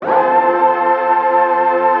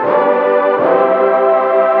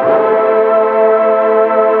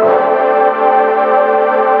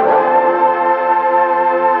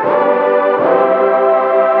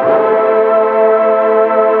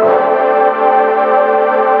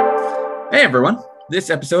Hey everyone. This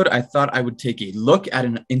episode, I thought I would take a look at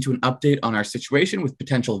into an update on our situation with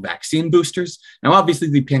potential vaccine boosters. Now, obviously,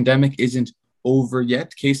 the pandemic isn't over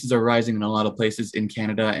yet. Cases are rising in a lot of places in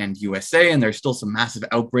Canada and USA, and there's still some massive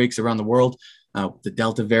outbreaks around the world. The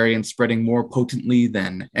Delta variant spreading more potently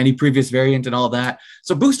than any previous variant and all that.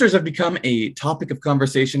 So boosters have become a topic of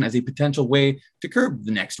conversation as a potential way to curb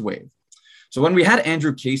the next wave. So when we had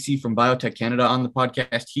Andrew Casey from Biotech Canada on the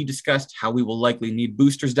podcast, he discussed how we will likely need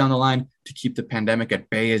boosters down the line to keep the pandemic at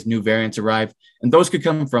bay as new variants arrive. And those could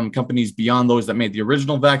come from companies beyond those that made the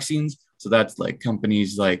original vaccines. So that's like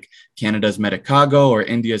companies like Canada's Medicago or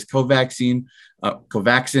India's Covaxin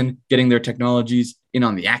getting their technologies in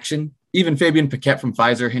on the action. Even Fabien Piquet from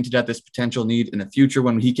Pfizer hinted at this potential need in the future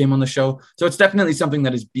when he came on the show. So it's definitely something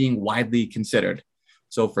that is being widely considered.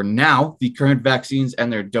 So for now, the current vaccines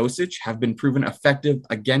and their dosage have been proven effective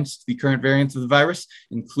against the current variants of the virus,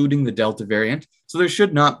 including the Delta variant. So there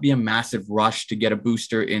should not be a massive rush to get a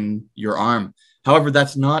booster in your arm. However,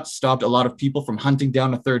 that's not stopped a lot of people from hunting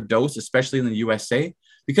down a third dose, especially in the USA.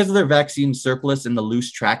 Because of their vaccine surplus and the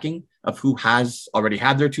loose tracking of who has already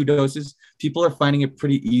had their 2 doses, people are finding it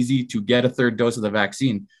pretty easy to get a third dose of the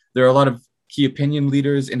vaccine. There are a lot of key opinion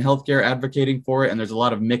leaders in healthcare advocating for it, and there's a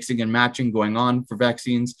lot of mixing and matching going on for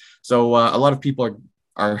vaccines. So a lot of people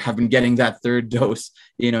have been getting that third dose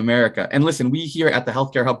in America. And listen, we here at the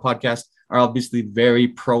Healthcare Hub podcast are obviously very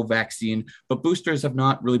pro-vaccine, but boosters have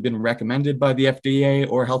not really been recommended by the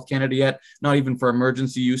FDA or Health Canada yet, not even for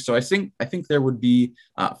emergency use. So I think there would be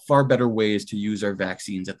far better ways to use our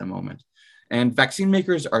vaccines at the moment. And vaccine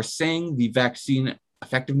makers are saying the vaccine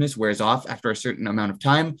effectiveness wears off after a certain amount of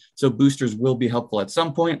time, so boosters will be helpful at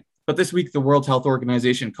some point. But this week, the World Health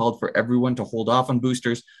Organization called for everyone to hold off on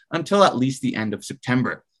boosters until at least the end of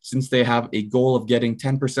September, since they have a goal of getting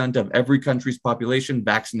 10% of every country's population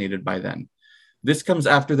vaccinated by then. This comes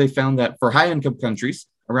after they found that for high-income countries,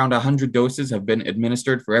 around 100 doses have been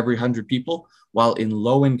administered for every 100 people, while in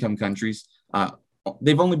low-income countries,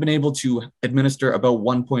 they've only been able to administer about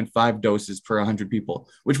 1.5 doses per 100 people,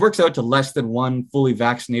 which works out to less than 1 fully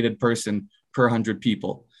vaccinated person per 100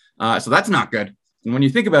 people. So that's not good. And when you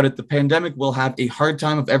think about it, the pandemic will have a hard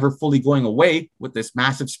time of ever fully going away with this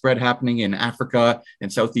massive spread happening in Africa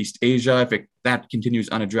and Southeast Asia if that continues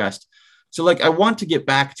unaddressed. So I want to get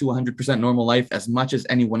back to 100% normal life as much as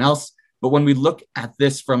anyone else. But when we look at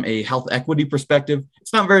this from a health equity perspective,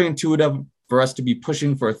 it's not very intuitive for us to be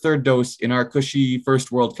pushing for a third dose in our cushy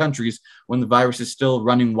first world countries when the virus is still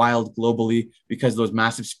running wild globally, because those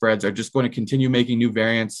massive spreads are just going to continue making new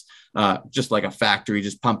variants, just like a factory,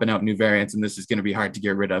 just pumping out new variants, and this is going to be hard to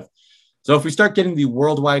get rid of. So if we start getting the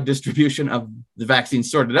worldwide distribution of the vaccine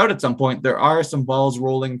sorted out at some point, there are some balls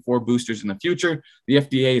rolling for boosters in the future. The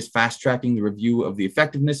FDA is fast-tracking the review of the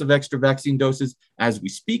effectiveness of extra vaccine doses as we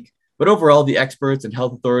speak. But overall, the experts and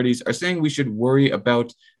health authorities are saying we should worry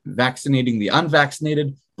about vaccinating the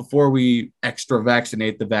unvaccinated before we extra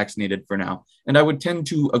vaccinate the vaccinated for now. And I would tend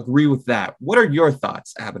to agree with that. What are your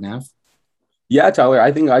thoughts, Abhinav? Yeah, Tyler,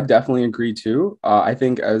 I think I definitely agree too. I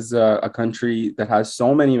think as a country that has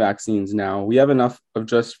so many vaccines now, we have enough of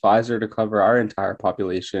just Pfizer to cover our entire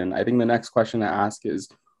population. I think the next question to ask is,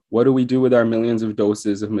 what do we do with our millions of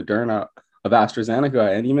doses of Moderna, of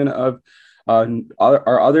AstraZeneca, and even of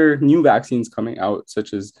our other new vaccines coming out,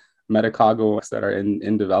 such as Medicago, that are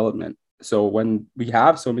in development? So when we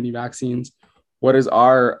have so many vaccines, what is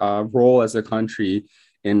our role as a country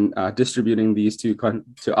in distributing these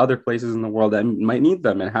to other places in the world that might need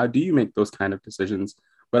them? And how do you make those kind of decisions?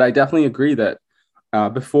 But I definitely agree that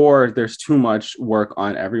before there's too much work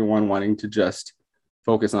on everyone wanting to just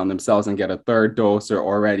focus on themselves and get a third dose, or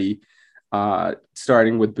already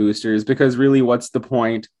starting with boosters, because really what's the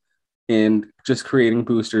point in just creating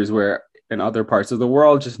boosters where in other parts of the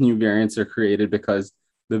world just new variants are created because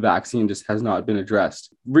the vaccine just has not been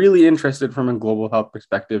addressed? Really interested from a global health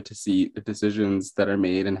perspective to see the decisions that are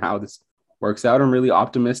made and how this works out. I'm really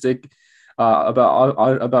optimistic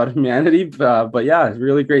about humanity. But yeah,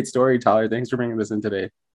 really great story, Tyler. Thanks for bringing this in today.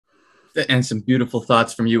 And some beautiful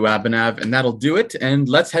thoughts from you, Abhinav. And that'll do it. And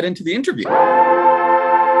let's head into the interview.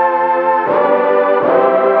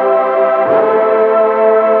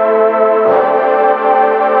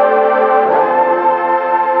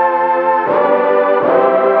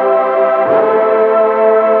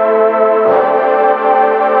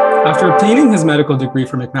 After obtaining his medical degree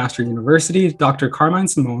from McMaster University, Dr. Carmine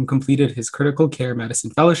Simone completed his critical care medicine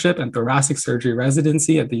fellowship and thoracic surgery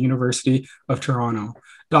residency at the University of Toronto.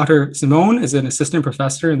 Dr. Simone is an assistant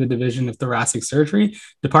professor in the Division of Thoracic Surgery,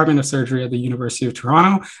 Department of Surgery at the University of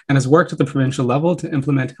Toronto, and has worked at the provincial level to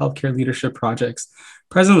implement healthcare leadership projects.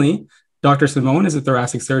 Presently, Dr. Simone is a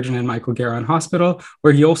thoracic surgeon in Michael Garron Hospital,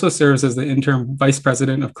 where he also serves as the interim vice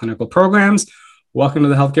president of clinical programs. Welcome to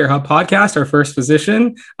the Healthcare Hub podcast, our first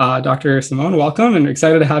physician. Dr. Simone, welcome, and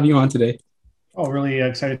excited to have you on today. Oh, really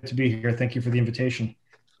excited to be here. Thank you for the invitation.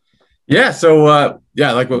 Yeah, so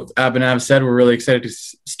like what Abhinav said, we're really excited to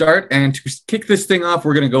start. And to kick this thing off,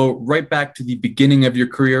 we're going to go right back to the beginning of your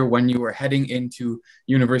career when you were heading into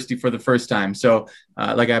university for the first time. So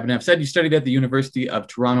like Abhinav said, you studied at the University of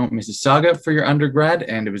Toronto, Mississauga for your undergrad,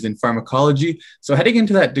 and it was in pharmacology. So heading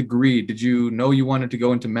into that degree, did you know you wanted to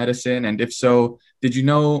go into medicine? And if so, did you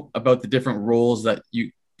know about the different roles that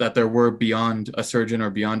there were beyond a surgeon or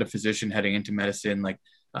beyond a physician heading into medicine, like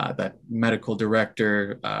that medical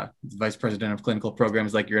director, vice president of clinical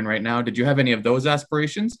programs like you're in right now? Did you have any of those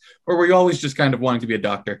aspirations, or were you always just kind of wanting to be a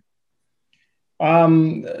doctor?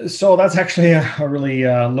 So that's actually a really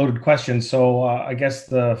loaded question. So I guess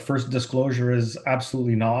the first disclosure is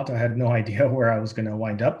absolutely not. I had no idea where I was going to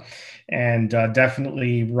wind up. And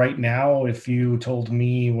definitely right now, if you told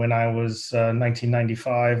me when I was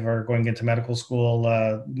 1995 or going into medical school,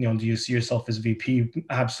 do you see yourself as VP?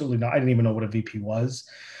 Absolutely not. I didn't even know what a VP was.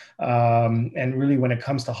 And really, when it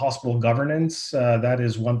comes to hospital governance, that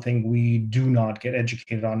is one thing we do not get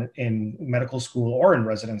educated on in medical school or in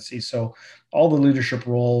residency. So all the leadership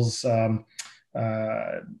roles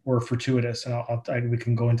were fortuitous, and we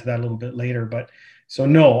can go into that a little bit later. But so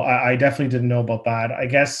no, I definitely didn't know about that. I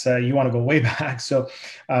guess you want to go way back. So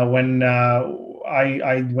when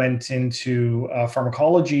I went into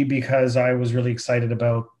pharmacology because I was really excited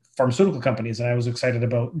about pharmaceutical companies, and I was excited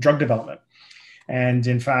about drug development. And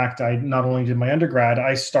in fact, I not only did my undergrad,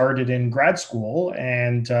 I started in grad school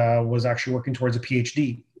and was actually working towards a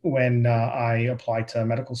PhD when I applied to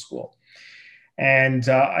medical school. And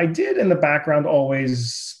I did in the background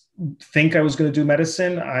always think I was going to do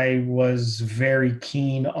medicine. I was very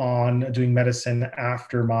keen on doing medicine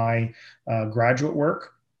after my graduate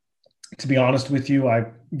work. To be honest with you, I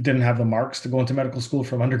didn't have the marks to go into medical school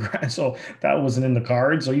from undergrad, so that wasn't in the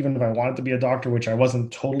cards. So even if I wanted to be a doctor, which I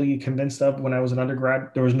wasn't totally convinced of when I was an undergrad,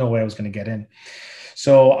 there was no way I was going to get in.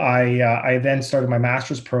 So I then started my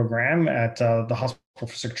master's program at the Hospital for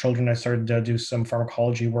Sick Children. I started to do some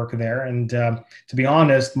pharmacology work there. And to be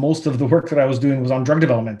honest, most of the work that I was doing was on drug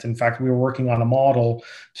development. In fact, we were working on a model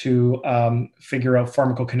to figure out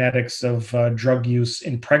pharmacokinetics of drug use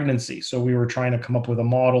in pregnancy. So we were trying to come up with a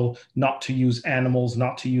model not to use animals,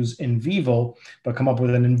 not to use in vivo, but come up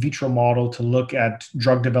with an in vitro model to look at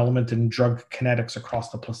drug development and drug kinetics across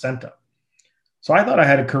the placenta. So I thought I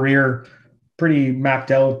had a career pretty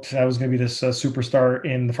mapped out. I was going to be this superstar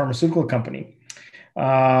in the pharmaceutical company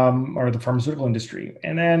or the pharmaceutical industry.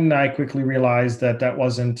 And then I quickly realized that that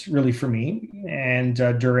wasn't really for me. And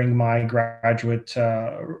during my graduate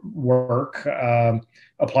work,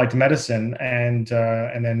 applied to medicine and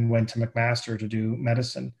then went to McMaster to do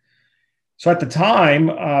medicine. So at the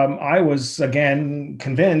time, I was, again,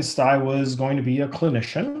 convinced I was going to be a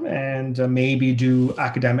clinician and maybe do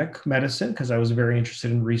academic medicine because I was very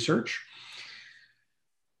interested in research.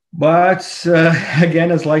 But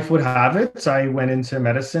again, as life would have it, I went into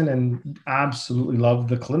medicine and absolutely loved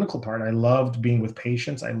the clinical part. I loved being with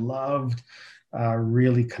patients. I loved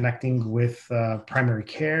really connecting with primary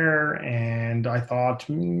care. And I thought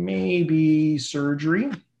maybe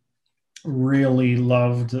surgery. Really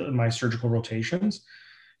loved my surgical rotations.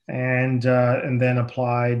 And then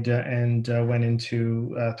applied and went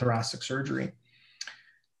into thoracic surgery.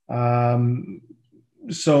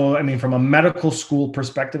 So, I mean, from a medical school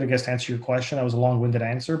perspective, I guess to answer your question, that was a long-winded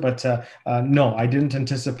answer, but no, I didn't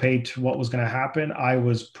anticipate what was going to happen. I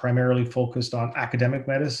was primarily focused on academic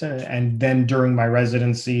medicine, and then during my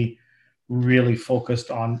residency, really focused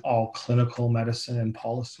on all clinical medicine and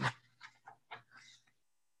policy.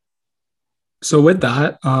 So with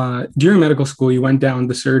that, during medical school, you went down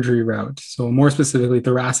the surgery route. So more specifically,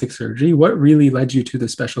 thoracic surgery. What really led you to the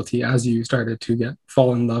specialty as you started to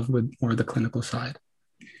fall in love with more of the clinical side?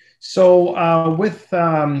 So with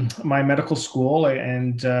my medical school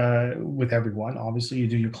and with everyone, obviously you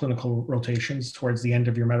do your clinical rotations towards the end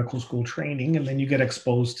of your medical school training, and then you get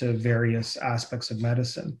exposed to various aspects of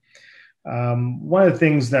medicine. One of the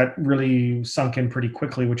things that really sunk in pretty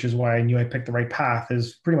quickly, which is why I knew I picked the right path,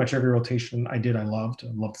 is pretty much every rotation I did, I loved.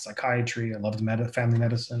 I loved psychiatry. I loved family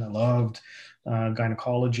medicine. I loved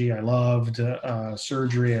gynecology. I loved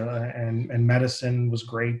surgery and medicine was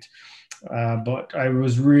great. But I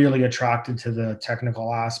was really attracted to the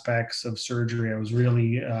technical aspects of surgery. I was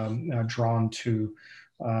really drawn to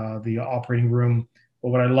the operating room. But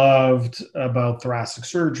what I loved about thoracic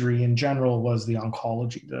surgery in general was the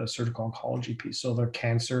oncology, the surgical oncology piece, so the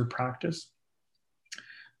cancer practice.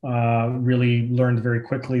 Really learned very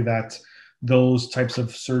quickly that those types of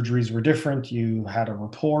surgeries were different. You had a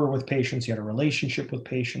rapport with patients, you had a relationship with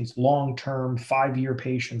patients, long-term, 5-year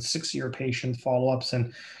patients, 6-year patient follow-ups,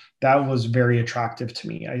 and that was very attractive to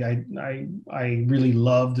me. I really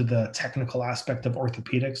loved the technical aspect of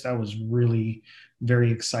orthopedics. That was really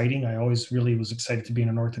very exciting. I always really was excited to be in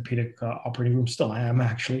an orthopedic operating room. Still am,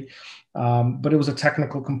 actually. But it was a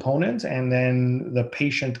technical component, and then the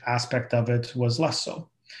patient aspect of it was less so.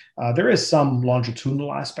 There is some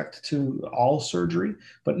longitudinal aspect to all surgery,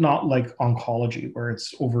 but not like oncology, where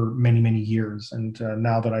it's over many, many years. And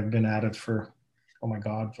now that I've been at it for, oh my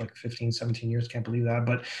God, like 15, 17 years, can't believe that.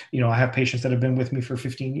 But, I have patients that have been with me for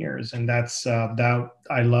 15 years. And that's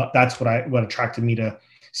what attracted me to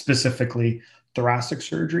specifically thoracic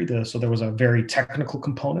surgery. So there was a very technical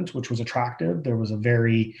component, which was attractive. There was a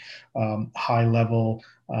very high level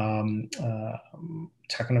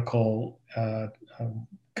technical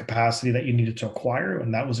capacity that you needed to acquire,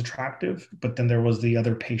 and that was attractive. But then there was the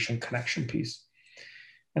other patient connection piece.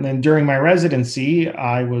 And then during my residency,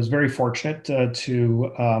 I was very fortunate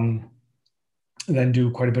to then do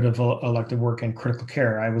quite a bit of elective work in critical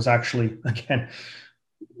care. I was actually, again,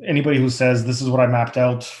 anybody who says this is what I mapped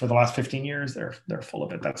out for the last 15 years, they're full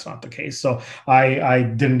of it. That's not the case. So I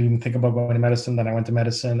didn't even think about going to medicine. Then I went to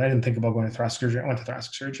medicine. I didn't think about going to thoracic surgery. I went to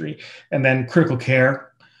thoracic surgery. And then critical care.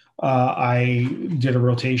 I did a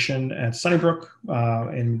rotation at Sunnybrook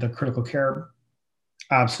in the critical care.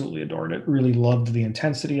 Absolutely adored it. Really loved the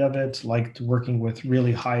intensity of it. Liked working with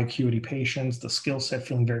really high acuity patients, the skill set,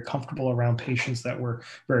 feeling very comfortable around patients that were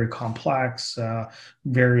very complex,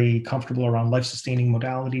 very comfortable around life-sustaining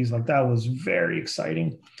modalities. Like, that was very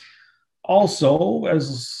exciting. Also,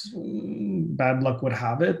 as bad luck would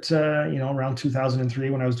have it, around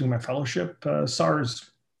 2003, when I was doing my fellowship,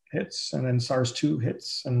 SARS hits, and then SARS-2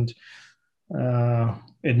 hits, and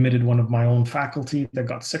admitted one of my own faculty that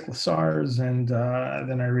got sick with SARS. And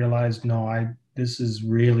then I realized, no, this is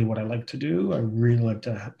really what I like to do. I really like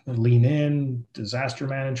to lean in, disaster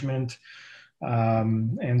management.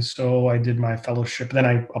 And so I did my fellowship. Then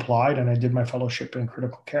I applied and I did my fellowship in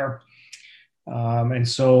critical care. And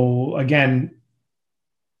so, again,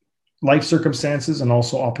 life circumstances and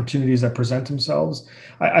also opportunities that present themselves.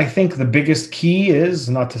 I think the biggest key is,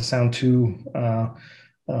 not to sound too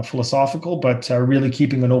philosophical, but really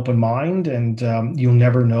keeping an open mind. And you'll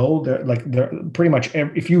never know that, pretty much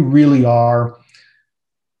if you really are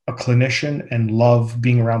a clinician and love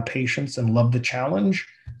being around patients and love the challenge,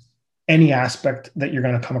 any aspect that you're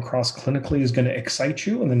going to come across clinically is going to excite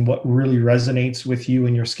you. And then what really resonates with you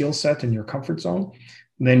and your skill set and your comfort zone,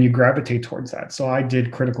 then you gravitate towards that. So I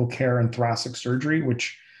did critical care and thoracic surgery,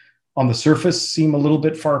 which on the surface seem a little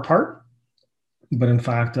bit far apart, but in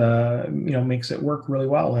fact, makes it work really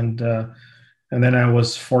well. And then I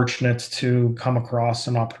was fortunate to come across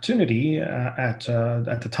an opportunity at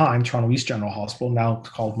the time, Toronto East General Hospital, now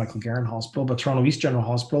called Michael Garron Hospital, but Toronto East General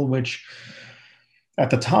Hospital, which at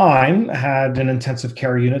the time had an intensive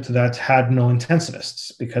care unit that had no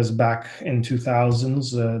intensivists, because back in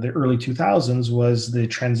 2000s, the early 2000s was the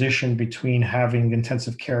transition between having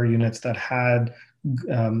intensive care units that had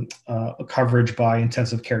coverage by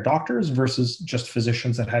intensive care doctors versus just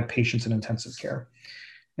physicians that had patients in intensive care.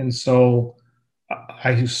 And so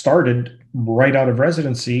I started right out of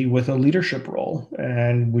residency with a leadership role.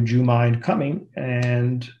 And would you mind coming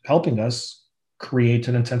and helping us create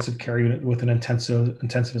an intensive care unit with an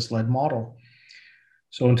intensivist-led model?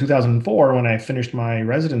 So in 2004, when I finished my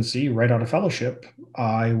residency, right out of fellowship,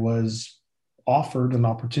 I was offered an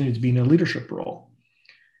opportunity to be in a leadership role.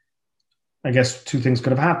 I guess two things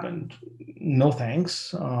could have happened. No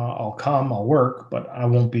thanks. I'll come, I'll work, but I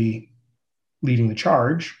won't be leading the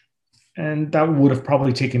charge. And that would have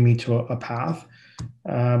probably taken me to a path.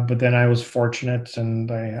 But then I was fortunate,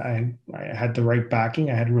 and I had the right backing.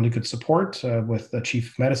 I had really good support with the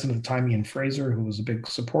chief of medicine at the time, Ian Fraser, who was a big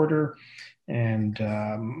supporter. And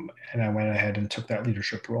I went ahead and took that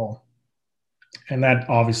leadership role. And that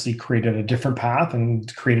obviously created a different path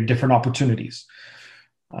and created different opportunities.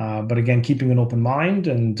 But again, keeping an open mind.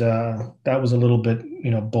 And that was a little bit,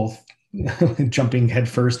 both jumping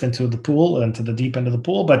headfirst into the pool, into the deep end of the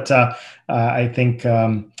pool. But I think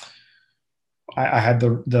I had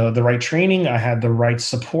the right training. I had the right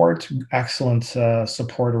support, excellent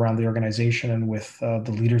support around the organization and with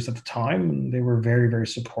the leaders at the time. They were very, very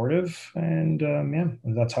supportive. And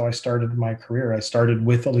that's how I started my career. I started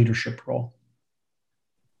with a leadership role.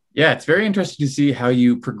 Yeah, it's very interesting to see how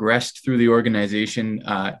you progressed through the organization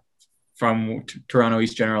from Toronto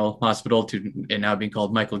East General Hospital to it now being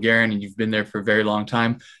called Michael Garron, and you've been there for a very long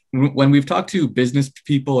time. When we've talked to business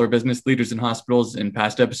people or business leaders in hospitals in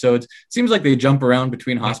past episodes, it seems like they jump around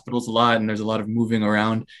between hospitals a lot, and there's a lot of moving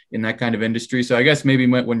around in that kind of industry. So I guess maybe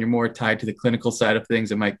when you're more tied to the clinical side of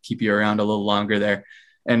things, it might keep you around a little longer there.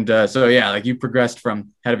 And so, yeah, like you progressed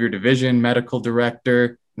from head of your division, medical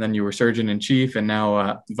director, and then you were surgeon in chief, and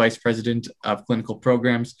now vice president of clinical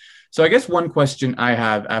programs. So I guess one question I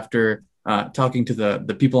have after talking to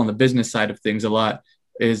the people on the business side of things a lot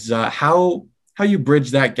is how you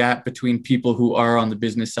bridge that gap between people who are on the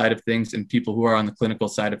business side of things and people who are on the clinical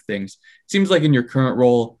side of things. It seems like in your current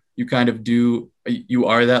role, you kind of you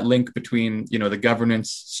are that link between, the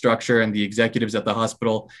governance structure and the executives at the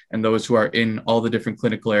hospital and those who are in all the different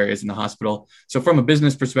clinical areas in the hospital. So from a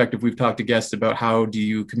business perspective, we've talked to guests about how do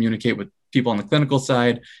you communicate with people on the clinical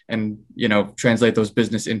side and, translate those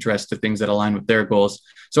business interests to things that align with their goals.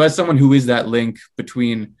 So as someone who is that link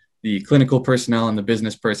between the clinical personnel and the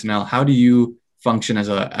business personnel, how do you function as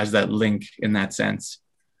that link in that sense?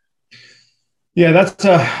 Yeah, that's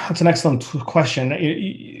an excellent question.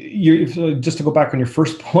 Just to go back on your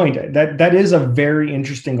first point, that is a very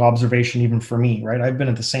interesting observation, even for me, right? I've been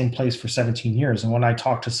at the same place for 17 years. And when I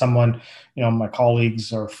talk to someone, my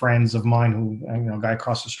colleagues or friends of mine who, a guy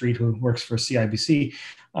across the street who works for CIBC,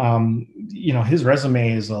 his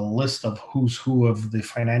resume is a list of who's who of the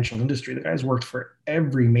financial industry. The guy's worked for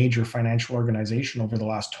every major financial organization over the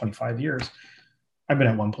last 25 years. I've been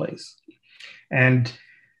at one place. And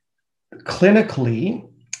clinically,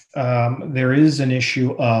 there is an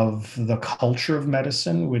issue of the culture of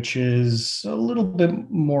medicine, which is a little bit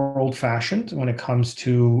more old-fashioned when it comes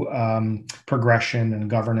to progression and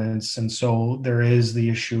governance. And so there is the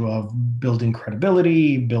issue of building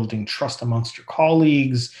credibility, building trust amongst your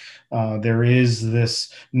colleagues. There is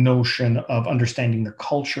this notion of understanding the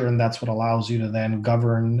culture, and that's what allows you to then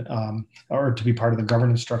govern or to be part of the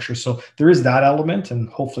governance structure. So there is that element, and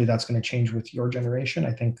hopefully that's going to change with your generation.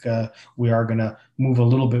 I think we are going to move a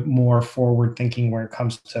little bit more forward thinking when it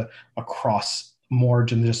comes to across more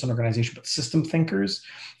than just an organization, but system thinkers.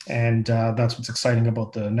 And that's what's exciting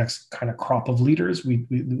about the next kind of crop of leaders. We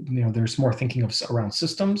there's more thinking around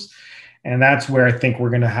systems. And that's where I think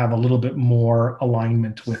we're going to have a little bit more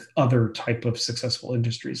alignment with other type of successful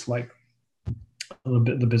industries like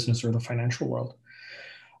the business or the financial world.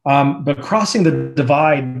 But crossing the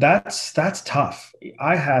divide, that's tough.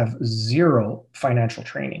 I have zero financial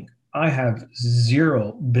training. I have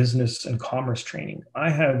zero business and commerce training.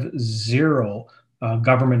 I have zero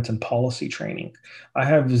government and policy training. I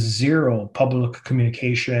have zero public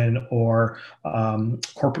communication or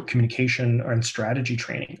corporate communication and strategy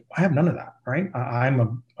training. I have none of that, right?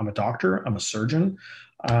 I'm a doctor. I'm a surgeon.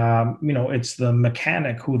 It's the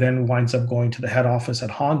mechanic who then winds up going to the head office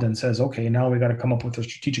at Honda and says, okay, now we got to come up with a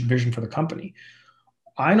strategic vision for the company.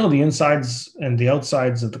 I know the insides and the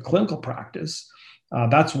outsides of the clinical practice.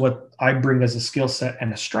 That's what I bring as a skill set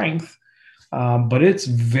and a strength. But it's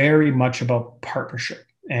very much about partnership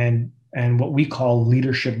and what we call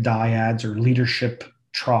leadership dyads or leadership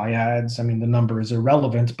triads. I mean, the number is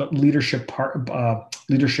irrelevant, but leadership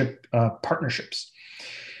partnerships.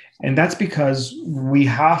 And that's because we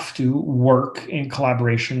have to work in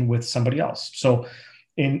collaboration with somebody else. So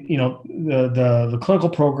in the clinical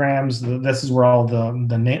programs, this is where all the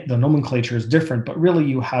nomenclature is different, but really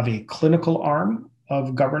you have a clinical arm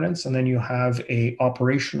of governance and then you have a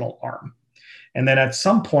operational arm. And then at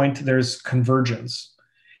some point, there's convergence.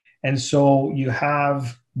 And so you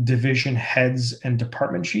have division heads and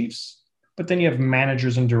department chiefs, but then you have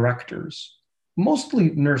managers and directors,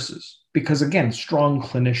 mostly nurses, because again, strong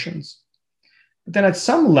clinicians. But then at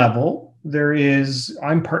some level,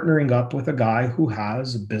 I'm partnering up with a guy who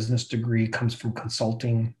has a business degree, comes from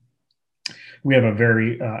consulting. We have a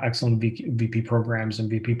very excellent VP programs and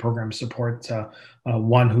VP program support.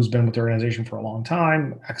 One who's been with the organization for a long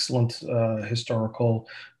time, excellent historical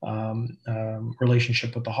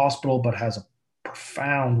relationship with the hospital, but has a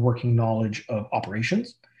profound working knowledge of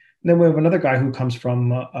operations. And then we have another guy who comes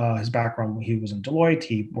from his background. He was in Deloitte.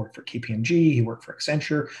 He worked for KPMG. He worked for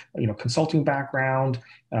Accenture. Consulting background,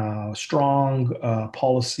 strong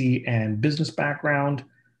policy and business background.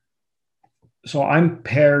 So I'm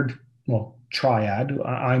paired. Triad.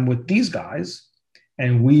 I'm with these guys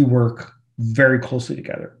and we work very closely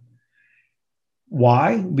together.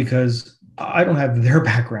 Why? Because I don't have their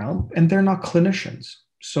background and they're not clinicians.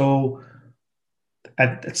 So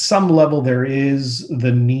at some level, there is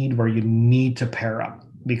the need where you need to pair up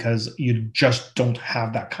because you just don't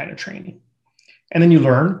have that kind of training. And then you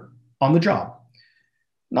learn on the job.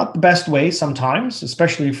 Not the best way sometimes,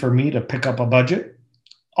 especially for me to pick up a budget.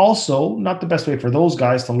 Also, not the best way for those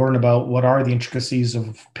guys to learn about what are the intricacies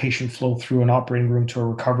of patient flow through an operating room to a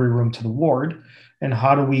recovery room to the ward, and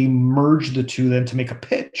how do we merge the two then to make a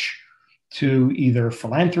pitch to either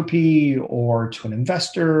philanthropy or to an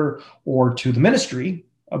investor or to the ministry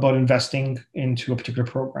about investing into a particular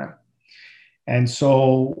program. And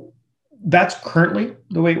so that's currently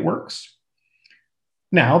the way it works.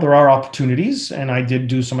 Now, there are opportunities, and I did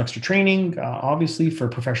do some extra training, obviously, for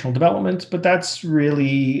professional development, but that's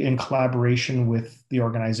really in collaboration with the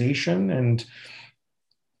organization. And,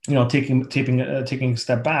 taking a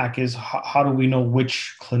step back is how do we know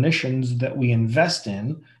which clinicians that we invest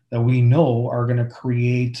in that we know are going to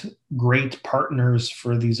create great partners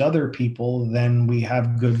for these other people? Then we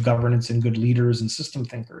have good governance and good leaders and system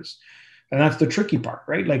thinkers. And that's the tricky part,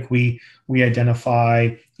 right? Like we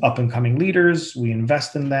identify up and coming leaders, we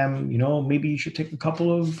invest in them. Maybe you should take a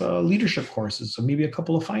couple of leadership courses, so maybe a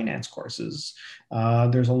couple of finance courses.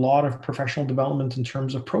 There's a lot of professional development in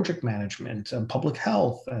terms of project management and public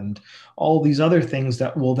health and all these other things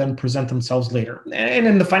that will then present themselves later. And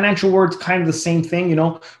in the financial world, it's kind of the same thing,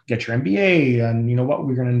 get your MBA and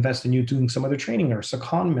we're going to invest in you doing some other training or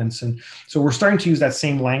secondments. And so we're starting to use that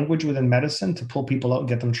same language within medicine to pull people out and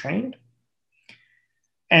get them trained.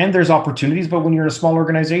 And there's opportunities, but when you're in a small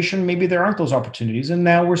organization, maybe there aren't those opportunities. And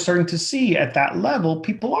now we're starting to see at that level,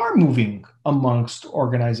 people are moving amongst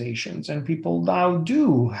organizations, and people now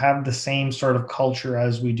do have the same sort of culture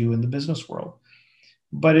as we do in the business world.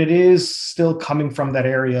 But it is still coming from that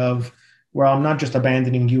area of, where I'm not just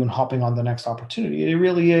abandoning you and hopping on the next opportunity. It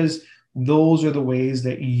really is, those are the ways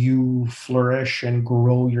that you flourish and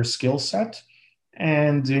grow your skill set.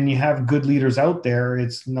 And when you have good leaders out there,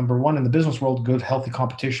 it's number one in the business world, good, healthy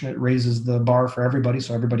competition. It raises the bar for everybody,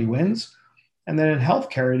 so everybody wins. And then in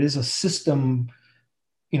healthcare, it is a system,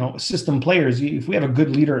 system players. If we have a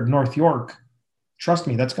good leader at North York, trust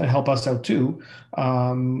me, that's going to help us out too.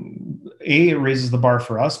 It raises the bar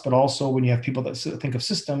for us, but also when you have people that think of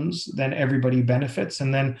systems, then everybody benefits.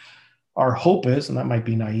 And then our hope is, and that might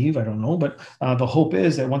be naive, I don't know, but the hope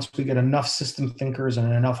is that once we get enough system thinkers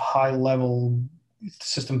and enough high level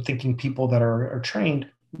system thinking people that are trained,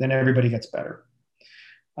 then everybody gets better.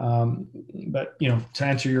 But to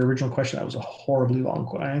answer your original question, that was a horribly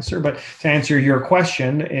long answer. But to answer your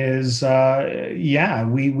question is,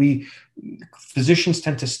 we physicians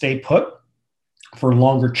tend to stay put for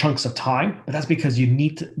longer chunks of time, but that's because you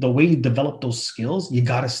need to, the way you develop those skills, you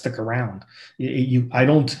got to stick around. I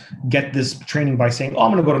don't get this training by saying,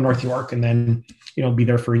 I'm going to go to North York and then, be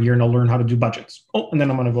there for a year and I'll learn how to do budgets. And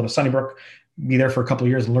then I'm going to go to Sunnybrook, be there for a couple of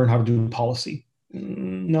years and learn how to do policy.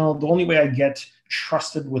 No, the only way I get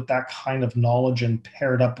trusted with that kind of knowledge and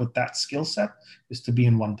paired up with that skill set is to be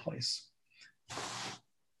in one place.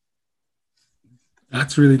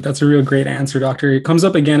 That's a real great answer, Doctor. It comes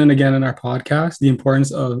up again and again in our podcast, the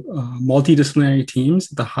importance of multidisciplinary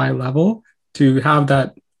teams at the high level to have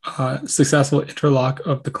that successful interlock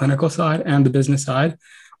of the clinical side and the business side.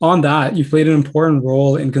 On that, you've played an important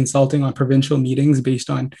role in consulting on provincial meetings based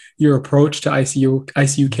on your approach to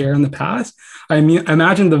ICU care in the past. I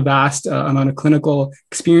imagine the vast amount of clinical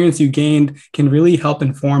experience you gained can really help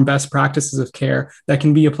inform best practices of care that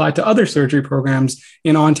can be applied to other surgery programs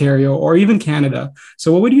in Ontario or even Canada.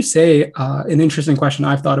 So what would you say, an interesting question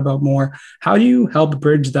I've thought about more, how do you help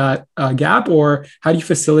bridge that gap, or how do you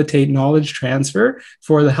facilitate knowledge transfer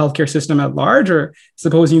for the healthcare system at large? Or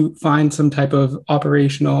suppose you find some type of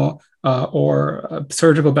operational or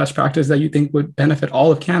surgical best practice that you think would benefit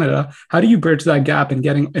all of Canada. How do you bridge that gap in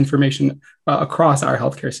getting information across our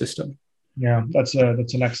healthcare system? Yeah, that's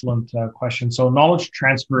an excellent question. So knowledge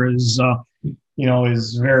transfer is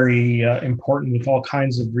very important with all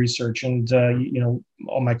kinds of research. And,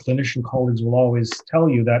 all my clinician colleagues will always tell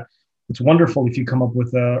you that it's wonderful if you come up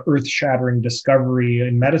with a earth-shattering discovery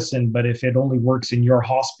in medicine, but if it only works in your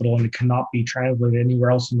hospital and it cannot be translated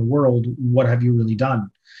anywhere else in the world, what have you really done?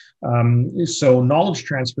 So knowledge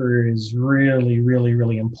transfer is really, really,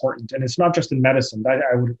 really important. And it's not just in medicine.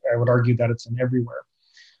 I would argue that it's in everywhere.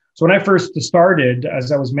 So when I first started,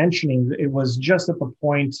 as I was mentioning, it was just at the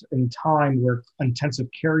point in time where intensive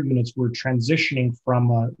care units were transitioning from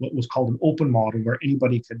what was called an open model, where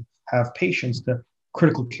anybody could have patients, to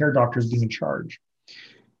critical care doctors being in charge.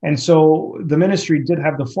 And so the ministry did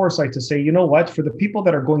have the foresight to say, you know what, for the people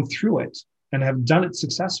that are going through it and have done it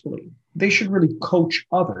successfully, they should really coach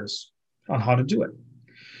others on how to do it.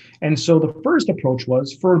 And so the first approach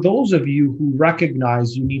was, for those of you who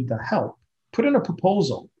recognize you need the help, put in a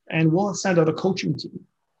proposal and we'll send out a coaching team.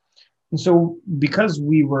 And so because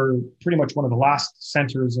we were pretty much one of the last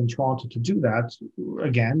centers in Toronto to do that,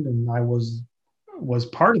 again, and I was was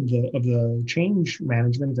part of the change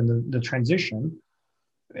management and the transition,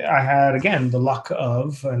 I had, again, the luck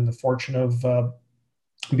of and the fortune of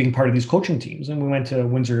being part of these coaching teams. And we went to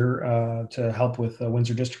Windsor to help with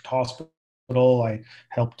Windsor District Hospital. I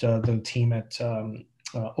helped the team at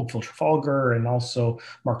Oakville Trafalgar, and also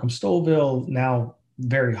Markham Stouffville, now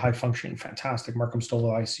very high functioning, fantastic. Markham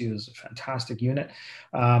Stouffville ICU is a fantastic unit.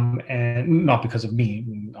 And not because of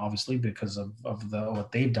me, obviously, because of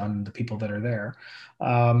what they've done, the people that are there.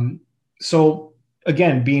 So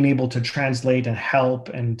again, being able to translate and help,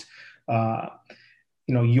 and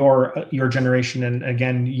your generation, and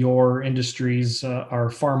again, your industries are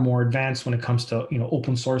far more advanced when it comes to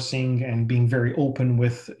open sourcing and being very open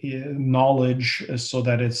with knowledge so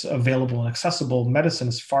that it's available and accessible. Medicine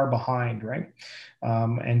is far behind, right?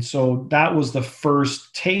 And so that was the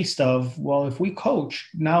first taste of, well, if we coach,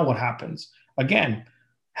 now what happens? Again,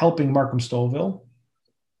 helping Markham Stouffville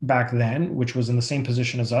back then, which was in the same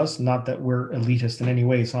position as us. Not that we're elitist in any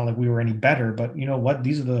way. It's not like we were any better, but you know what?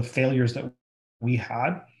 These are the failures that we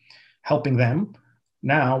had, helping them.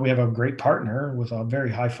 Now we have a great partner with a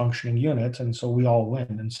very high functioning unit. And so we all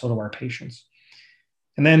win, and so do our patients.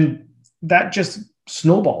 And then that just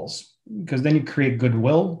snowballs, because then you create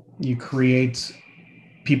goodwill, you create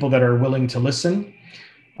people that are willing to listen.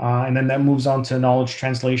 And then that moves on to knowledge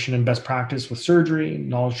translation and best practice with surgery,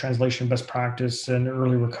 knowledge translation, best practice, and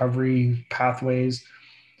early recovery pathways.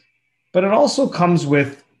 But it also comes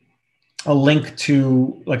with a link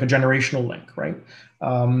to, like, a generational link, right?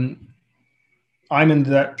 I'm in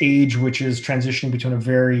that age which is transitioning between a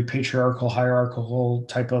very patriarchal, hierarchical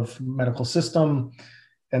type of medical system,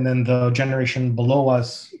 and then the generation below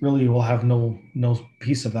us really will have no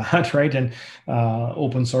piece of that, right? And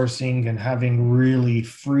open sourcing and having really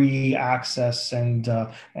free access and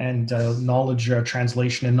knowledge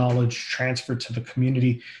translation and knowledge transfer to the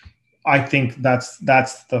community. I think that's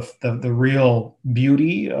the real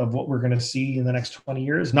beauty of what we're going to see in the next 20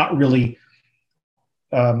 years. Not really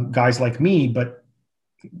guys like me, but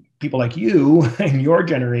people like you and your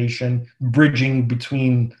generation bridging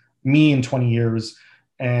between me in 20 years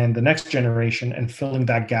and the next generation, and filling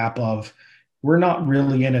that gap of, we're not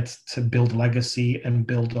really in it to build legacy and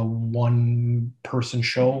build a one-person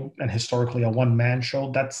show, and historically a one-man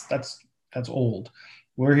show. That's old.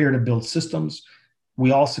 We're here to build systems.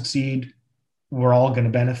 We all succeed. We're all going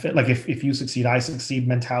to benefit. Like, if you succeed, I succeed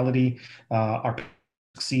mentality, our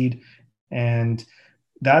succeed. And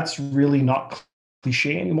that's really not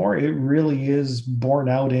cliche anymore. It really is borne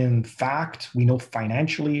out in fact. We know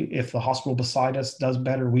financially, if the hospital beside us does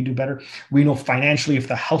better, we do better. We know financially, if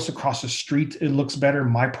the house across the street, it looks better,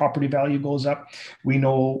 my property value goes up. We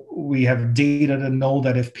know, we have data to know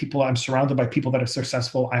that if I'm surrounded by people that are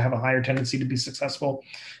successful, I have a higher tendency to be successful.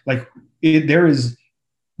 Like, there is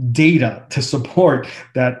data to support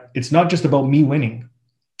that. It's not just about me winning.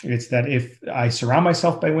 It's that if I surround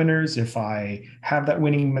myself by winners, if I have that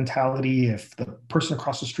winning mentality, if the person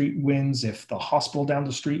across the street wins, if the hospital down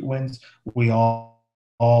the street wins, we all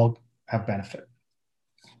have benefit.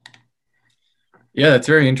 Yeah, that's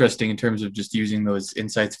very interesting in terms of just using those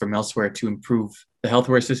insights from elsewhere to improve the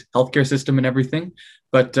healthcare system and everything.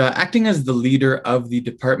 But acting as the leader of the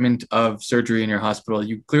Department of Surgery in your hospital,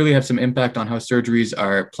 you clearly have some impact on how surgeries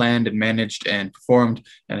are planned and managed and performed,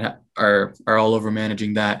 and are all over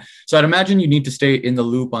managing that. So I'd imagine you need to stay in the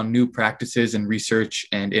loop on new practices and research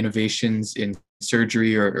and innovations in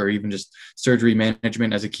surgery, or even just surgery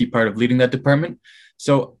management as a key part of leading that department.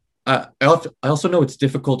 So I also know it's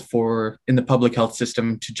difficult in the public health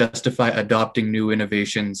system to justify adopting new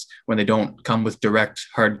innovations when they don't come with direct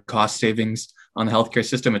hard cost savings on the healthcare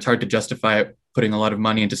system. It's hard to justify putting a lot of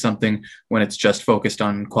money into something when it's just focused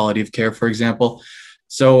on quality of care, for example.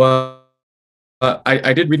 So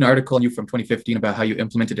I did read an article on you from 2015 about how you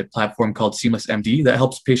implemented a platform called Seamless MD that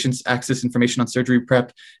helps patients access information on surgery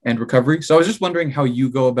prep and recovery. So I was just wondering how you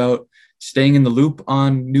go about staying in the loop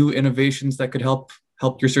on new innovations that could help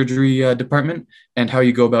your surgery department, and how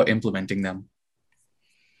you go about implementing them.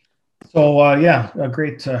 So a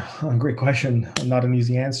great question. Not an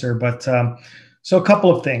easy answer, but so a couple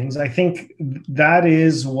of things. I think that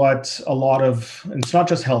is what a lot of, and it's not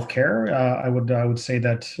just healthcare. I would say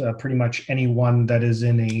that pretty much anyone that is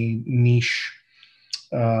in a niche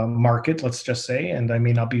market, let's just say, and I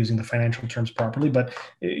may not be using the financial terms properly, but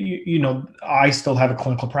I still have a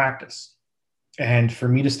clinical practice. And for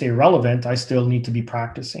me to stay relevant, I still need to be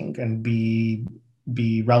practicing and be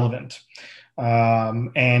relevant.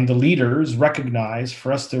 And the leaders recognize,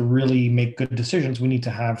 for us to really make good decisions, we need to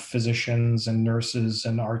have physicians and nurses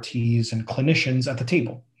and RTs and clinicians at the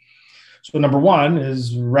table. So number one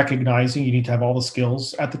is recognizing you need to have all the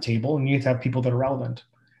skills at the table and you need to have people that are relevant.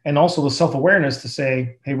 And also the self-awareness to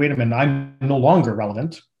say, hey, wait a minute, I'm no longer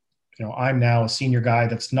relevant. I'm now a senior guy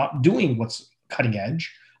that's not doing what's cutting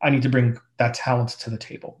edge. I need to bring that talent to the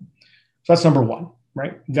table. So that's number one,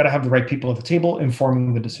 right? You got to have the right people at the table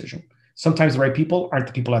informing the decision. Sometimes the right people aren't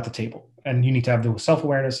the people at the table. And you need to have the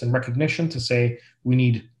self-awareness and recognition to say, we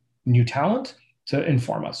need new talent to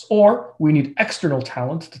inform us, or we need external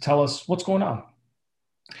talent to tell us what's going on.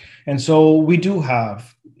 And so we do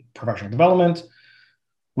have professional development.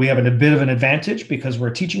 We have a bit of an advantage because we're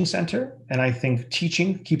a teaching center. And I think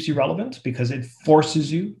teaching keeps you relevant because it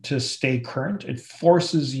forces you to stay current. It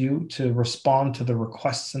forces you to respond to the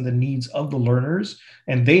requests and the needs of the learners.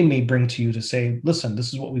 And they may bring to you to say, listen,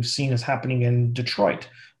 this is what we've seen is happening in Detroit.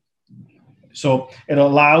 So it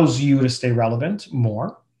allows you to stay relevant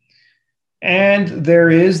more. And there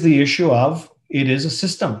is the issue of it is a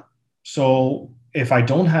system. So if I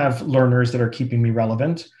don't have learners that are keeping me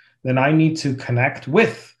relevant, then I need to connect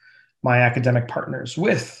with my academic partners,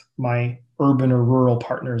 with my urban or rural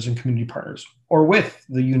partners and community partners, or with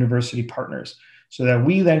the university partners, so that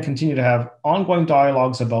we then continue to have ongoing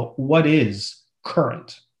dialogues about what is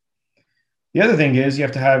current. The other thing is you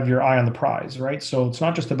have to have your eye on the prize, right? So it's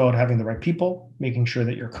not just about having the right people, making sure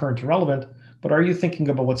that you're current and relevant, but are you thinking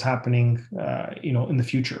about what's happening, in the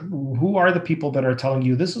future? Who are the people that are telling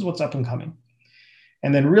you this is what's up and coming?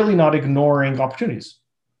 And then really not ignoring opportunities.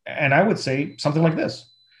 And I would say something like this.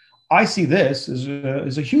 I see this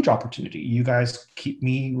as a huge opportunity. You guys keep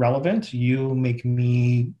me relevant. You make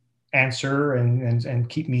me answer and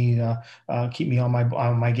keep me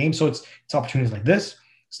on my game. So it's opportunities like this,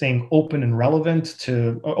 staying open and relevant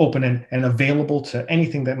open and available to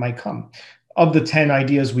anything that might come. Of the 10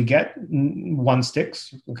 ideas we get, one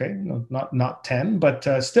sticks. Okay, no, not 10, but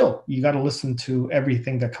still, you got to listen to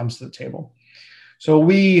everything that comes to the table. So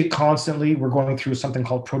we're going through something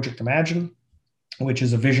called Project Imagine, which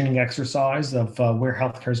is a visioning exercise of where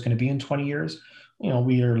healthcare is going to be in 20 years.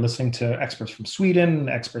 We are listening to experts from Sweden,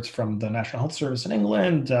 experts from the National Health Service in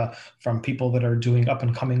England, from people that are doing up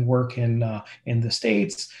and coming work in the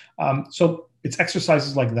States. So it's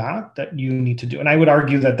exercises like that you need to do. And I would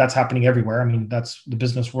argue that that's happening everywhere. I mean, that's the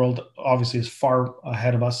business world obviously is far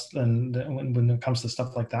ahead of us than when it comes to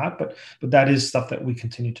stuff like that. But that is stuff that we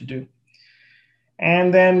continue to do.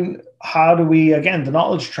 And then how do we, again, the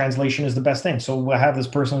knowledge translation is the best thing. So I have this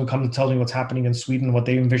person who comes and tells me what's happening in Sweden, what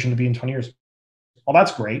they envision to be in 20 years. Well,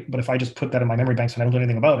 that's great. But if I just put that in my memory banks and I don't do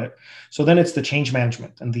anything about it, so then it's the change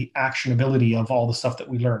management and the actionability of all the stuff that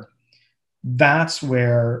we learn. That's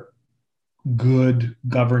where good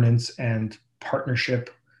governance and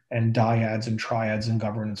partnership and dyads and triads and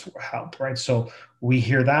governance will help, right? So we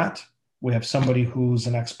hear that. We have somebody who's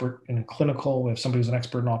an expert in clinical. We have somebody who's an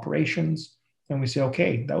expert in operations. And we say,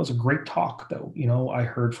 okay, that was a great talk that, I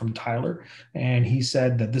heard from Tyler. And he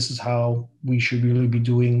said that this is how we should really be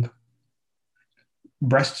doing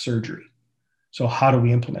breast surgery. So how do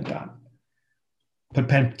we implement that? Put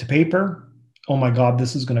pen to paper. Oh my God,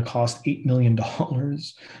 this is going to cost $8 million.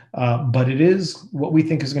 But it is what we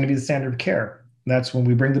think is going to be the standard of care. That's when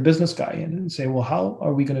we bring the business guy in and say, well, how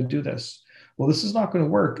are we going to do this? Well, this is not going to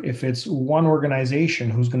work if it's one organization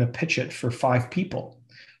who's going to pitch it for 5 people.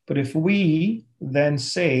 But if we then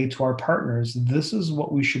say to our partners, this is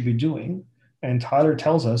what we should be doing, and Tyler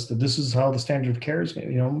tells us that this is how the standard of care is,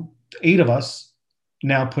 8 of us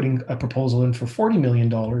now putting a proposal in for $40 million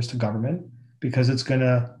to government because it's going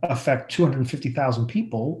to affect 250,000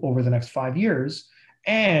 people over the next 5 years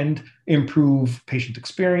and improve patient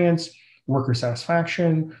experience, worker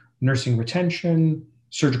satisfaction, nursing retention,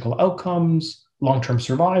 surgical outcomes, long-term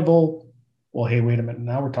survival. Well, hey, wait a minute.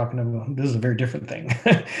 Now we're talking about, this is a very different thing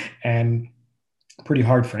and pretty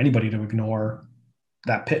hard for anybody to ignore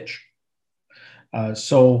that pitch.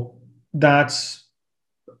 So that's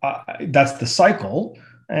the cycle.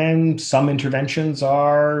 And some interventions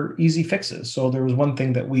are easy fixes. So there was one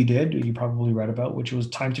thing that we did, you probably read about, which was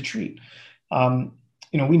time to treat.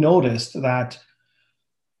 We noticed that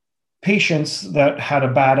patients that had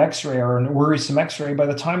a bad x-ray or a worrisome x-ray, by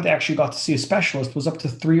the time they actually got to see a specialist was up to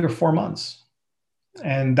 3 or 4 months.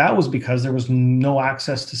 And that was because there was no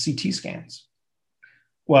access to CT scans.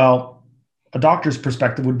 Well, a doctor's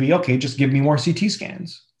perspective would be, okay, just give me more CT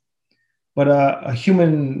scans. But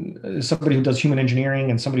somebody who does human engineering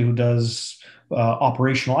and somebody who does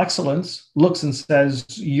operational excellence looks and says,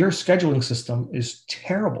 your scheduling system is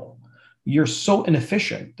terrible. You're so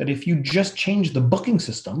inefficient that if you just change the booking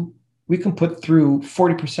system, we can put through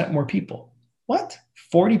 40% more people. What?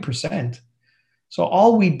 40%? So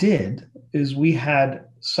all we did is we had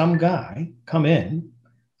some guy come in,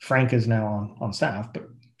 Frank is now on staff, but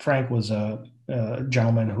Frank was a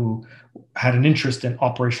gentleman who had an interest in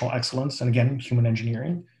operational excellence and, again, human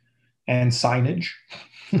engineering and signage.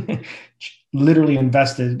 Literally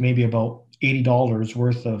invested maybe about $80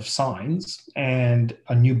 worth of signs and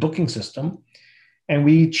a new booking system. And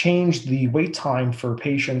we changed the wait time for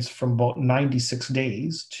patients from about 96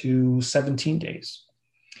 days to 17 days.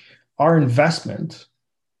 Our investment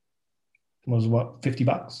was what,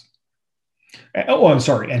 $50? Oh, I'm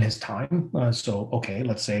sorry, and his time. So, okay,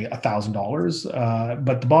 let's say $1,000.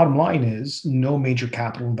 But the bottom line is no major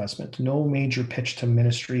capital investment, no major pitch to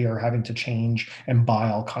ministry or having to change and buy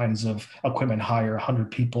all kinds of equipment, hire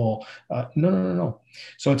 100 people. No.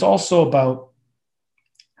 So it's also about,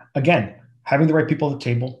 again, having the right people at the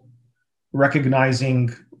table,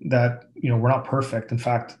 recognizing that, we're not perfect. In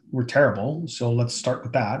fact, we're terrible. So let's start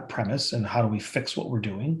with that premise and how do we fix what we're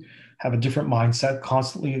doing? Have a different mindset,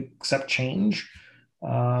 constantly accept change.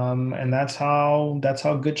 And that's how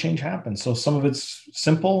good change happens. So some of it's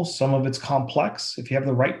simple, some of it's complex. If you have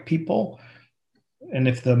the right people, and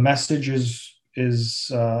if the message is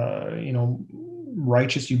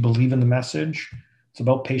righteous, you believe in the message. It's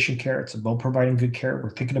about patient care. It's about providing good care.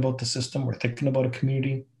 We're thinking about the system. We're thinking about a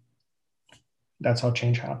community. That's how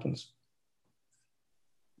change happens.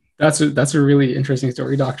 That's a really interesting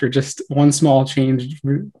story, Doctor. Just one small change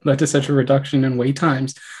led to such a reduction in wait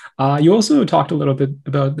times. You also talked a little bit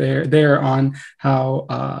about there on how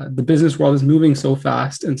the business world is moving so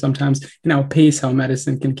fast and sometimes pace how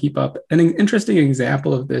medicine can keep up. An interesting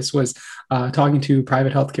example of this was talking to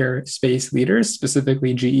private healthcare space leaders,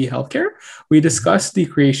 specifically GE Healthcare. We discussed the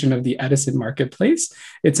creation of the Edison Marketplace.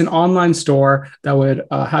 It's an online store that would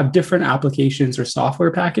have different applications or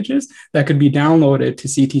software packages that could be downloaded to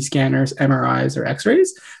CT scanners, MRIs, or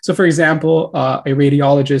X-rays. So for example, a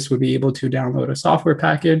radiologist would be able to download a software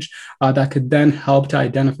package that could then help to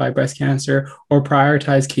identify breast cancer or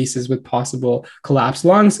prioritize cases with possible collapsed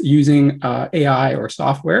lungs using AI or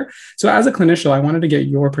software. So as a clinician, I wanted to get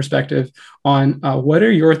your perspective on what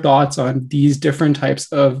are your thoughts on these different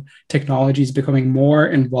types of technologies becoming more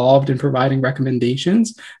involved in providing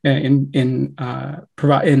recommendations in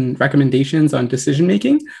recommendations on decision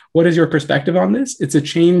making. What is your perspective on this? It's a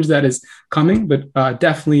change that is coming, but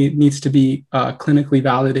definitely needs to be clinically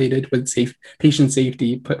validated with patient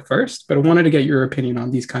safety put first. But I wanted to get your opinion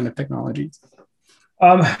on these kind of technologies.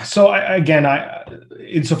 Insofar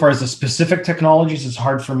as the specific technologies, it's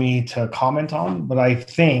hard for me to comment on, but I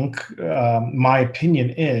think my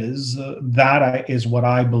opinion is that is what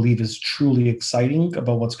I believe is truly exciting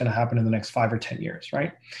about what's going to happen in the next 5 or 10 years,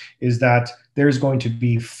 right? Is that there's going to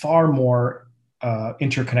be far more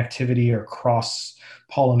interconnectivity or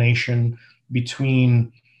cross-pollination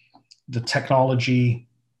between the technology,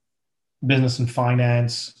 business and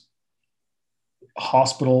finance,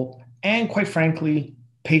 hospital, and quite frankly,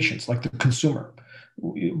 patients, like the consumer.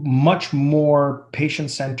 Much more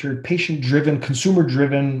patient-centered, patient-driven,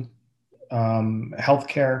 consumer-driven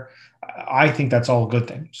healthcare. I think that's all a good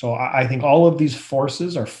thing. So I think all of these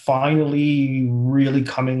forces are finally really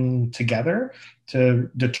coming together to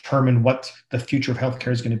determine what the future of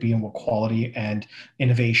healthcare is going to be and what quality and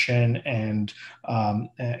innovation and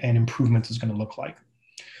improvement is going to look like.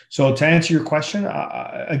 So to answer your question,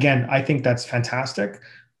 again, I think that's fantastic.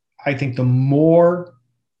 I think the more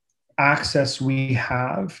access we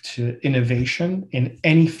have to innovation in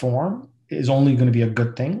any form is only going to be a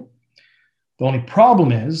good thing. The only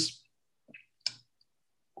problem is,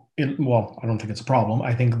 I don't think it's a problem.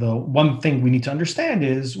 I think the one thing we need to understand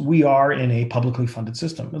is we are in a publicly funded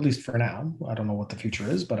system, at least for now. I don't know what the future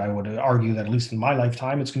is, but I would argue that at least in my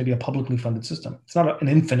lifetime, it's going to be a publicly funded system. It's not an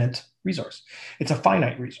infinite resource. It's a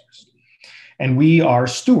finite resource. And we are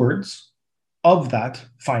stewards of that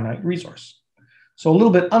finite resource. So a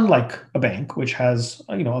little bit unlike a bank, which has,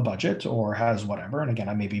 a budget or has whatever. And again,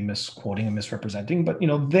 I may be misquoting and misrepresenting, but,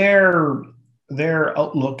 their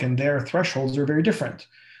outlook and their thresholds are very different.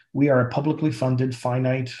 We are a publicly funded,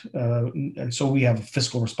 finite, and so we have a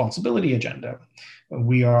fiscal responsibility agenda.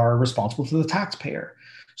 We are responsible to the taxpayer.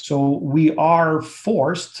 So we are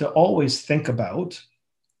forced to always think about,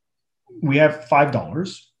 we have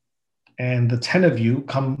 $5, and the 10 of you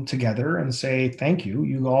come together and say, thank you.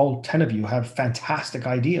 You all 10 of you have fantastic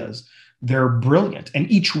ideas. They're brilliant.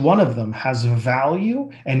 And each one of them has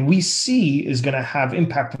value and we see is going to have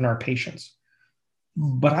impact on our patients.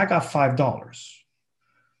 But I got $5.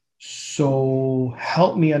 So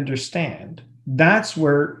help me understand. That's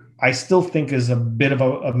where I still think is a bit of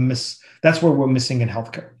a miss. That's where we're missing in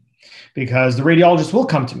healthcare. Because the radiologist will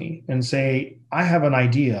come to me and say, I have an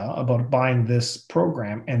idea about buying this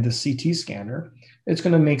program and this CT scanner. it's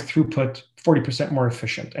going to make throughput 40% more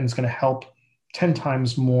efficient, and it's going to help 10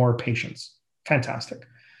 times more patients. Fantastic.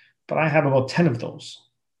 But I have about 10 of those.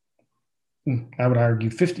 I would argue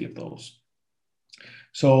 50 of those.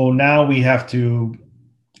 So now we have to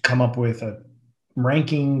come up with a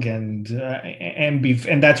ranking and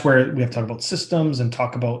that's where we have to talk about systems and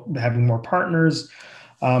talk about having more partners.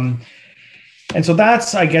 And so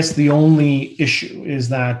that's, I guess, the only issue is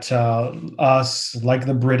that us, like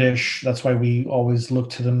the British, that's why we always look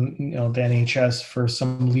to them, the NHS for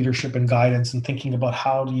some leadership and guidance and thinking about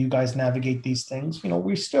how do you guys navigate these things.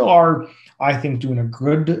 We still are, I think, doing a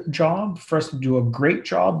good job. For us to do a great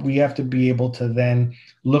job, we have to be able to then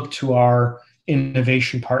look to our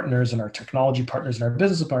innovation partners and our technology partners and our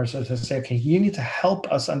business partners to say, okay, you need to help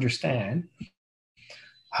us understand,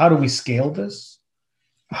 how do we scale this?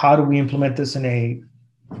 How do we implement this in a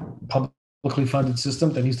publicly funded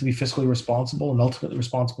system that needs to be fiscally responsible and ultimately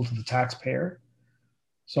responsible to the taxpayer?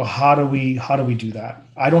 So how do we do that?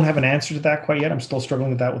 I don't have an answer to that quite yet. I'm still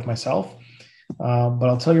struggling with that with myself. But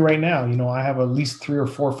I'll tell you right now, I have at least 3 or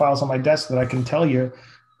 4 files on my desk that I can tell you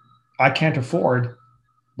I can't afford,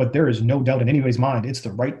 but there is no doubt in anybody's mind it's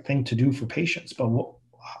the right thing to do for patients. But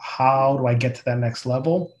how do I get to that next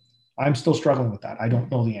level? I'm still struggling with that. I don't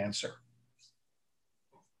know the answer.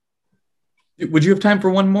 Would you have time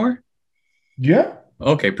for one more? Yeah.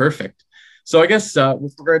 Okay, perfect. So I guess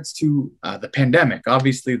with regards to the pandemic,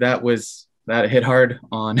 obviously that hit hard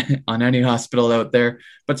on any hospital out there,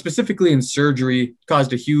 but specifically in surgery,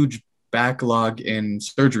 caused a huge backlog in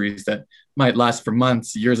surgeries that might last for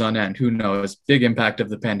months, years on end. Who knows? Big impact of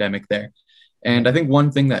the pandemic there. And I think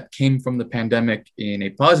one thing that came from the pandemic in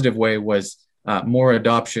a positive way was more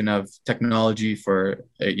adoption of technology for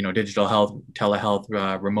digital health, telehealth,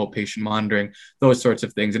 remote patient monitoring, those sorts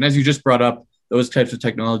of things. And as you just brought up, those types of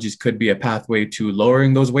technologies could be a pathway to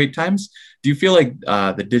lowering those wait times. Do you feel like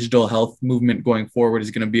the digital health movement going forward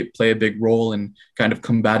is going to play a big role in kind of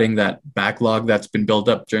combating that backlog that's been built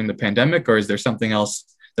up during the pandemic, or is there something else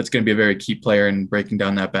that's going to be a very key player in breaking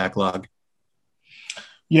down that backlog?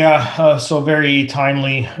 Yeah, so very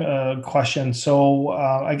timely question. So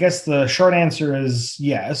I guess the short answer is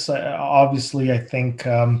yes. Obviously, I think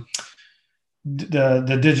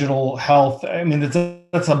the digital health, I mean,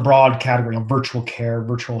 that's a broad category of virtual care,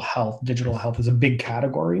 virtual health. Digital health is a big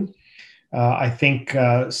category. I think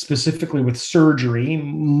specifically with surgery,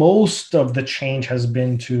 most of the change has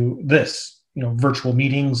been to this, virtual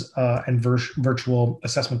meetings and virtual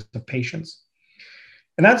assessment of patients.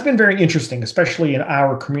 And that's been very interesting, especially in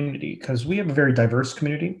our community, because we have a very diverse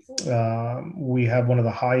community. We have one of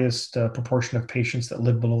the highest proportion of patients that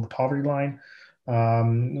live below the poverty line.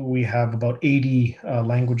 We have about 80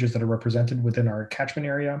 languages that are represented within our catchment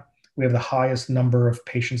area. We have the highest number of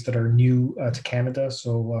patients that are new to Canada,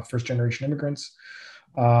 so first-generation immigrants.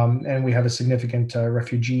 And we have a significant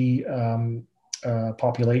refugee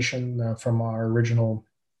population from our original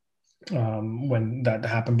when that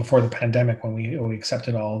happened before the pandemic, when we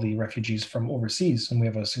accepted all the refugees from overseas, and we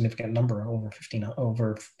have a significant number,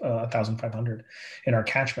 over 1,500 in our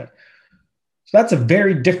catchment. So that's a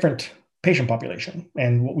very different patient population.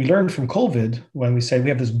 And what we learned from COVID, when we say we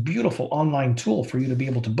have this beautiful online tool for you to be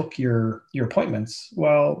able to book your appointments,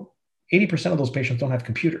 well, 80% of those patients don't have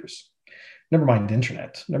computers. Never mind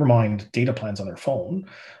internet, never mind data plans on their phone,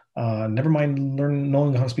 never mind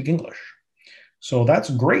knowing how to speak English. So that's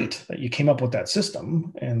great that you came up with that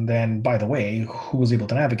system. And then, by the way, who was able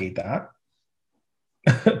to navigate that?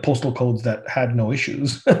 Postal codes that had no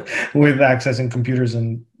issues with accessing computers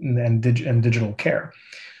and digital care.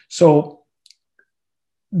 So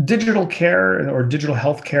digital care or digital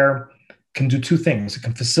health care can do two things. It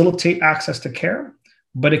can facilitate access to care,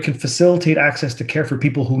 but it can facilitate access to care for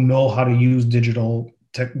people who know how to use digital.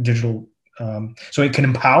 So it can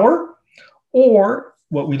empower, or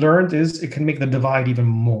what we learned is it can make the divide even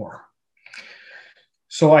more.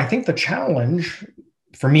 So I think the challenge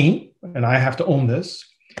for me, and I have to own this,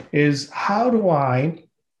 is how do I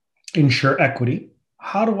ensure equity?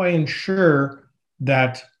 How do I ensure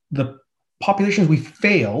that the populations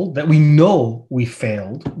that we know we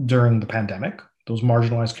failed during the pandemic, those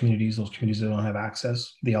marginalized communities, those communities that don't have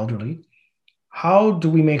access, the elderly, how do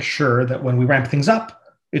we make sure that when we ramp things up,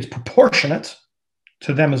 it's proportionate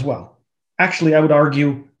to them as well? Actually, I would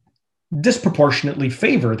argue disproportionately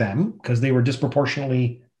favor them because they were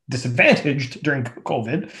disproportionately disadvantaged during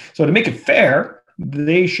COVID. So to make it fair,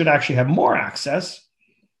 they should actually have more access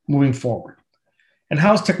moving forward. And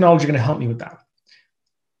how is technology going to help me with that?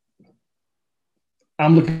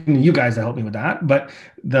 I'm looking to you guys to help me with that. But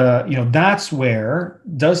that's where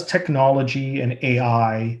does technology and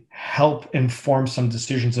AI help inform some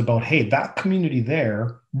decisions about, hey, that community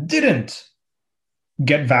there didn't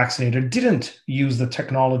get vaccinated, didn't use the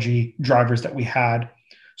technology drivers that we had.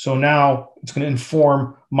 So now it's going to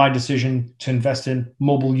inform my decision to invest in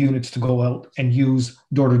mobile units to go out and use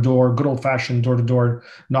door-to-door, good old-fashioned door-to-door,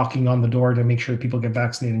 knocking on the door to make sure that people get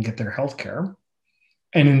vaccinated and get their health care,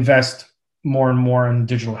 and invest more and more in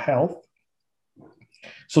digital health.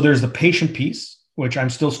 So there's the patient piece, which I'm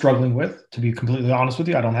still struggling with, to be completely honest with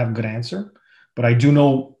you. I don't have a good answer, but I do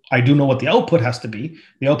know what the output has to be.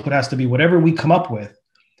 The output has to be whatever we come up with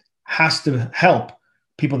has to help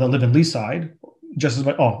people that live in Leaside just as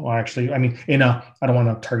much. I don't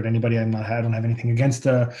want to target anybody. I don't have anything against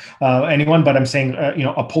anyone, but I'm saying,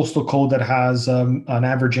 a postal code that has an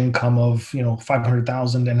average income of,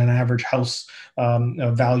 500,000 and an average house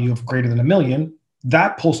value of greater than $1 million,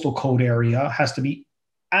 that postal code area has to be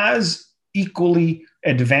as equally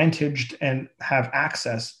advantaged and have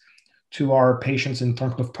access to our patients in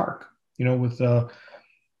Thorncliffe Park, with the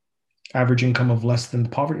average income of less than the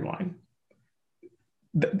poverty line.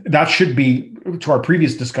 That should be, to our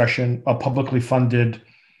previous discussion, a publicly funded,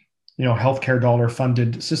 healthcare dollar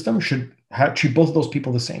funded system should treat both of those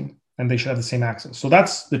people the same, and they should have the same access. So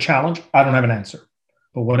that's the challenge. I don't have an answer,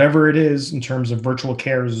 but whatever it is in terms of virtual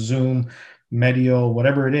care, Zoom, Medio,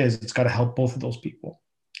 whatever it is, it's got to help both of those people.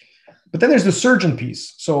 But then there's the surgeon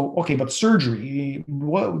piece. So, okay, but surgery,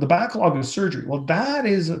 the backlog of surgery, well, that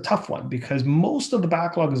is a tough one because most of the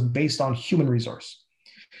backlog is based on human resource.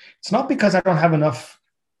 It's not because I don't have enough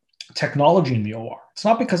technology in the OR. It's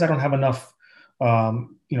not because I don't have enough,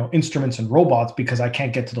 instruments and robots because I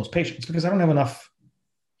can't get to those patients. It's because I don't have enough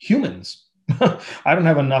humans. I don't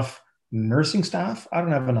have enough nursing staff. I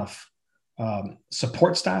don't have enough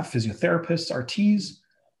support staff, physiotherapists, RTs.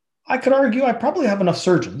 I could argue I probably have enough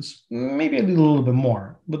surgeons. Maybe I need a little bit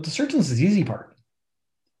more, but the surgeons is the easy part.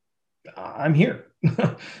 I'm here.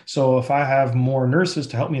 So if I have more nurses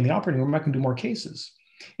to help me in the operating room, I can do more cases.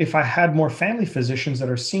 If I had more family physicians that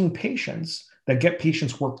are seeing patients, that get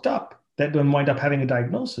patients worked up, that then wind up having a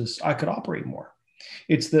diagnosis, I could operate more.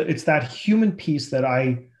 It's that human piece that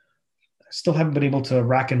I still haven't been able to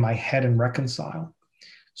rack in my head and reconcile.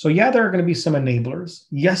 So yeah, there are going to be some enablers.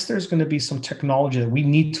 Yes, there's going to be some technology that we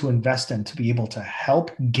need to invest in to be able to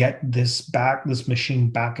help get this machine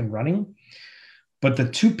back and running. But the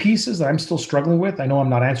two pieces that I'm still struggling with, I know I'm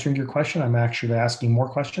not answering your question, I'm actually asking more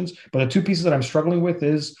questions, but the two pieces that I'm struggling with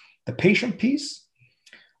is the patient piece.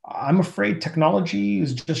 I'm afraid technology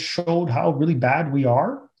has just showed how really bad we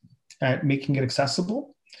are at making it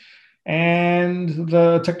accessible. And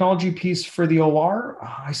the technology piece for the OR,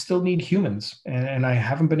 I still need humans, and I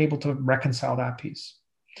haven't been able to reconcile that piece.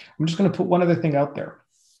 I'm just going to put one other thing out there.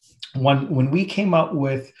 When we came up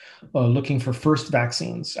with looking for first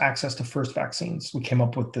vaccines, access to first vaccines, we came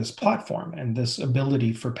up with this platform and this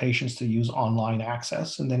ability for patients to use online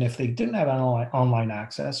access. And then if they didn't have online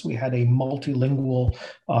access, we had a multilingual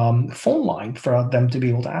phone line for them to be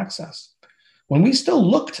able to access. When we still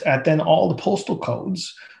looked at then all the postal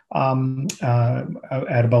codes,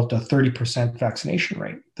 at about the 30% vaccination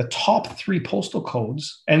rate. The top 3 postal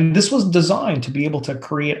codes, and this was designed to be able to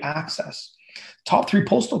create access. Top 3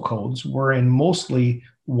 postal codes were in mostly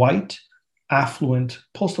white, affluent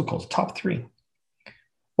postal codes, top 3.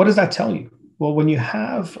 What does that tell you? Well, when you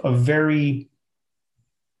have a very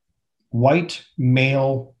white,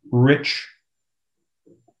 male, rich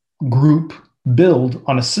group build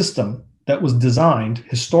on a system that was designed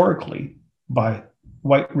historically by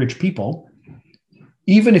white rich people,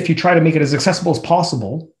 even if you try to make it as accessible as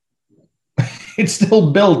possible, it's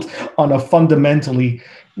still built on a fundamentally,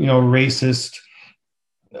 racist,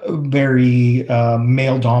 very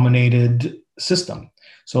male-dominated system.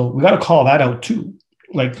 So we got to call that out too.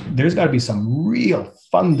 Like, there's got to be some real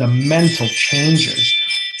fundamental changes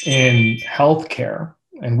in healthcare,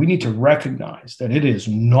 and we need to recognize that it is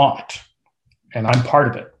not, and I'm part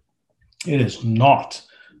of it, it is not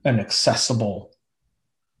an accessible,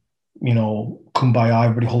 kumbaya,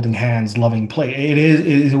 everybody holding hands, loving play.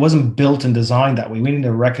 It wasn't built and designed that way. We need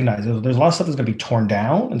to recognize that there's a lot of stuff that's going to be torn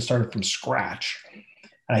down and started from scratch.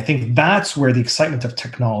 And I think that's where the excitement of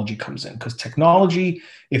technology comes in, because technology,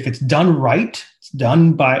 if it's done right, it's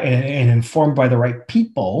done by and informed by the right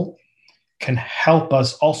people, can help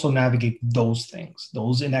us also navigate those things,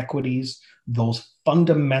 those inequities, those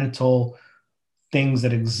fundamental things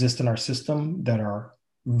that exist in our system that are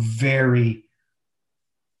very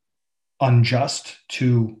unjust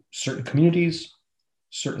to certain communities,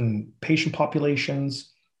 certain patient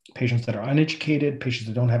populations, patients that are uneducated, patients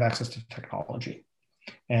that don't have access to technology.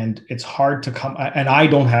 And it's hard to come, and I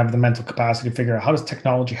don't have the mental capacity to figure out how does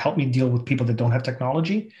technology help me deal with people that don't have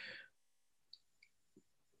technology.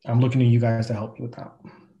 I'm looking at you guys to help me with that.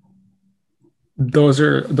 Those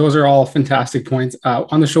are all fantastic points.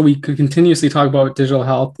 On the show, we could continuously talk about digital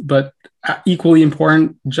health, but equally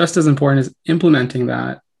important, just as important, is implementing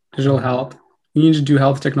that digital health. You need to do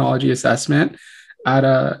health technology assessment at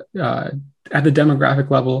the demographic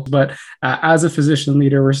level. But as a physician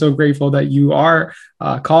leader, we're so grateful that you are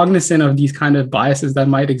cognizant of these kind of biases that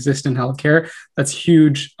might exist in healthcare. That's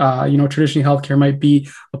huge. Traditionally, healthcare might be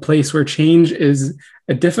a place where change is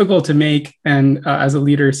difficult to make. And as a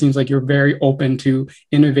leader, it seems like you're very open to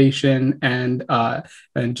innovation and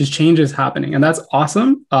just changes happening. And that's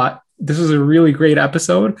awesome. This was a really great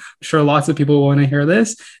episode. I'm sure lots of people want to hear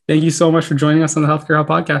this. Thank you so much for joining us on the Healthcare Hub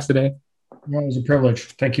podcast today. Well, it was a privilege.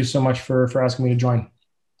 Thank you so much for asking me to join.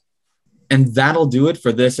 And that'll do it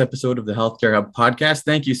for this episode of the Healthcare Hub podcast.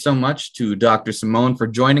 Thank you so much to Dr. Simone for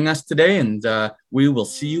joining us today, and we will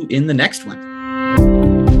see you in the next one.